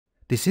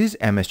This is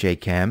MSJ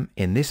Chem.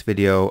 In this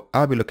video,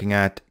 I'll be looking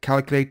at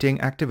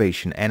calculating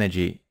activation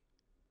energy.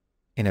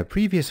 In a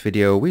previous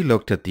video, we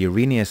looked at the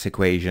Arrhenius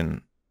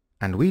equation,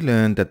 and we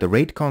learned that the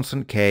rate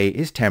constant K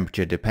is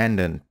temperature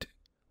dependent.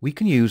 We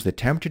can use the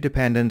temperature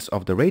dependence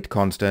of the rate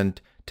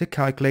constant to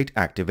calculate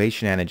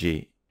activation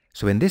energy.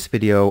 So in this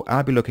video,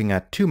 I'll be looking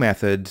at two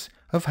methods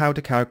of how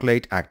to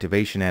calculate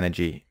activation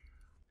energy.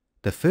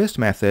 The first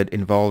method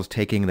involves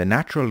taking the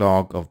natural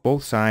log of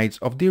both sides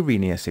of the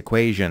Arrhenius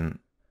equation,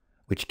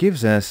 which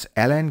gives us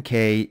ln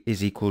K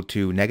is equal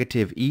to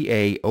negative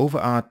EA over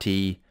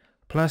RT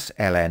plus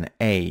ln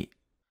A.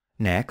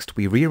 Next,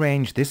 we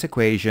rearrange this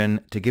equation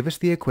to give us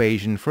the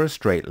equation for a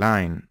straight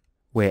line,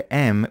 where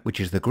m, which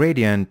is the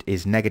gradient,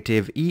 is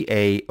negative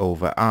EA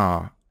over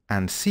R,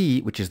 and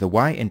c, which is the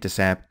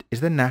y-intercept,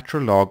 is the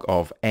natural log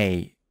of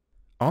A.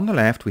 On the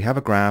left, we have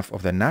a graph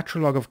of the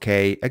natural log of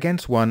K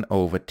against 1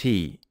 over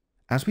t.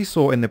 As we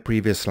saw in the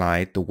previous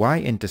slide, the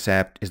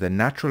y-intercept is the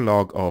natural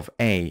log of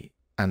A,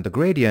 and the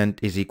gradient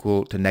is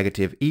equal to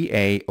negative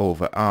EA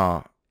over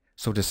R.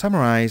 So to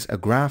summarize, a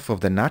graph of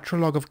the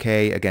natural log of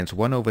K against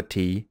 1 over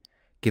t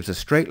gives a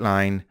straight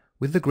line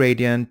with the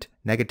gradient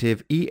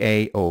negative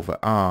EA over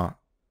R.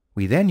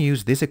 We then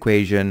use this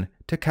equation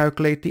to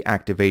calculate the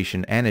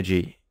activation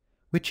energy,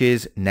 which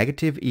is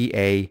negative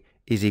EA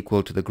is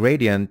equal to the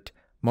gradient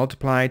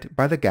multiplied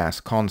by the gas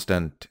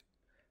constant.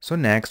 So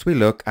next we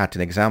look at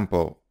an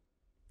example.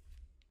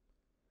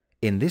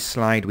 In this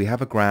slide we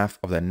have a graph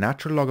of the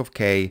natural log of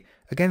K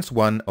against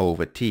 1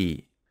 over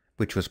t,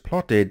 which was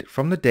plotted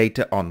from the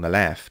data on the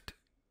left.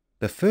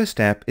 The first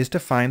step is to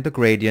find the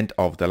gradient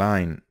of the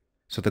line.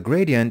 So the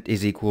gradient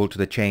is equal to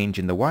the change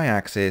in the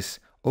y-axis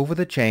over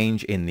the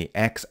change in the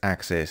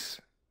x-axis.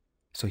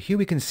 So here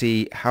we can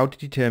see how to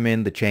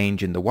determine the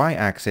change in the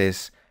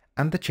y-axis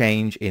and the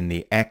change in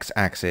the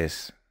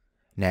x-axis.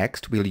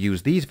 Next, we'll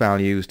use these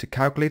values to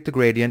calculate the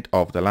gradient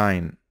of the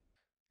line.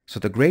 So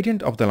the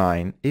gradient of the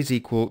line is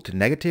equal to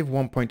negative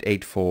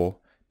 1.84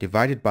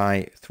 divided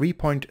by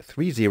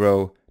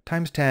 3.30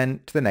 times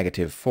 10 to the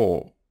negative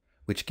 4,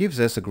 which gives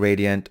us a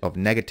gradient of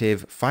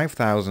negative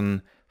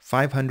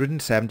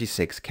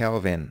 5,576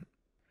 Kelvin.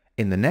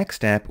 In the next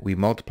step, we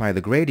multiply the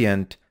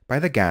gradient by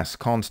the gas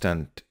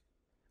constant,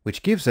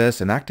 which gives us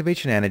an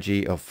activation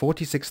energy of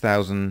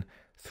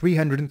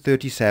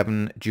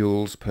 46,337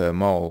 joules per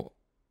mole.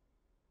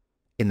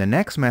 In the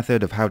next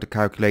method of how to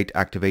calculate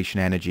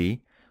activation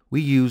energy, we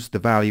use the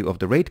value of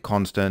the rate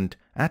constant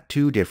at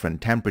two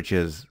different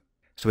temperatures.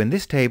 So in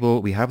this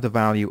table, we have the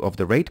value of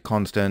the rate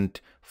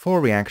constant for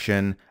a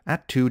reaction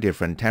at two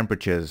different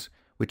temperatures,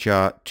 which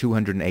are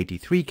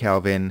 283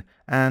 Kelvin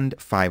and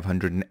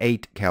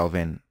 508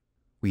 Kelvin.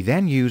 We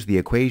then use the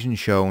equation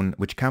shown,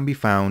 which can be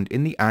found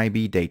in the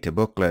IB data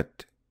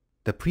booklet.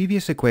 The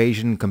previous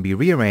equation can be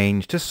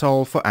rearranged to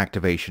solve for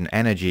activation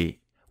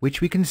energy,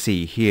 which we can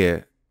see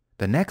here.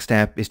 The next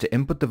step is to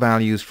input the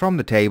values from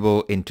the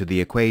table into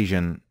the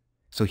equation.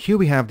 So here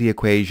we have the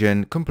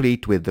equation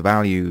complete with the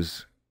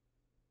values.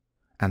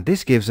 And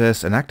this gives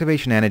us an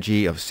activation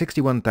energy of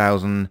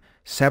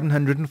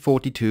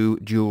 61,742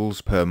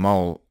 joules per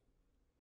mole.